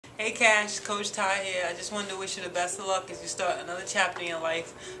Hey Cash, Coach Ty here. I just wanted to wish you the best of luck as you start another chapter in your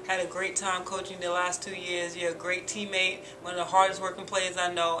life. Had a great time coaching the last 2 years. You're a great teammate, one of the hardest working players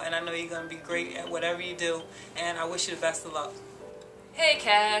I know, and I know you're going to be great at whatever you do, and I wish you the best of luck. Hey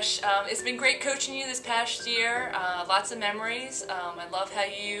Cash, it's been great coaching you this past year. Lots of memories. I love how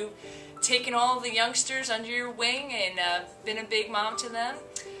you taken all the youngsters under your wing and been a big mom to them.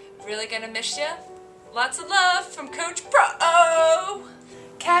 Really gonna miss you. Lots of love from Coach Pro.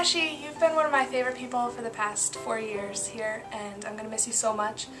 Cashy, you've been one of my favorite people for the past 4 years here, and I'm going to miss you so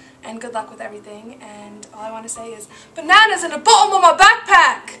much, and good luck with everything, and all I want to say is, bananas in the bottom of my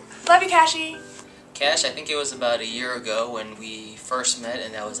backpack! Love you, Cashy! Cash, I think it was about a year ago when we first met,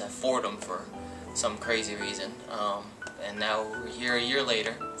 and that was at Fordham for some crazy reason. And now we're here a year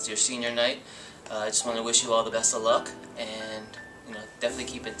later. It's your senior night. I just want to wish you all the best of luck, and definitely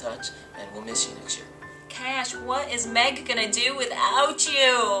keep in touch, and we'll miss you next year. Cash, what is Meg gonna do without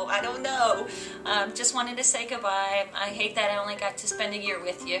you? I don't know. Just wanted to say goodbye. I hate that I only got to spend a year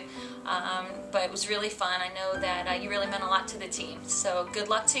with you, but it was really fun. I know that you really meant a lot to the team. So good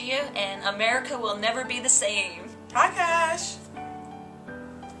luck to you, and America will never be the same. Hi Cash!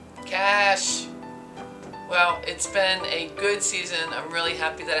 Cash, well, it's been a good season. I'm really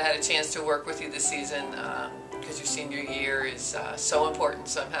happy that I had a chance to work with you this season because your senior year is so important.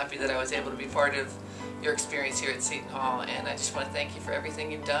 So I'm happy that I was able to be part of your experience here at Seton Hall, and I just want to thank you for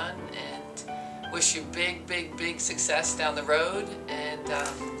everything you've done and wish you big, big, big success down the road, and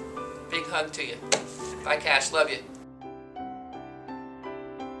big hug to you. Bye Cash, love you.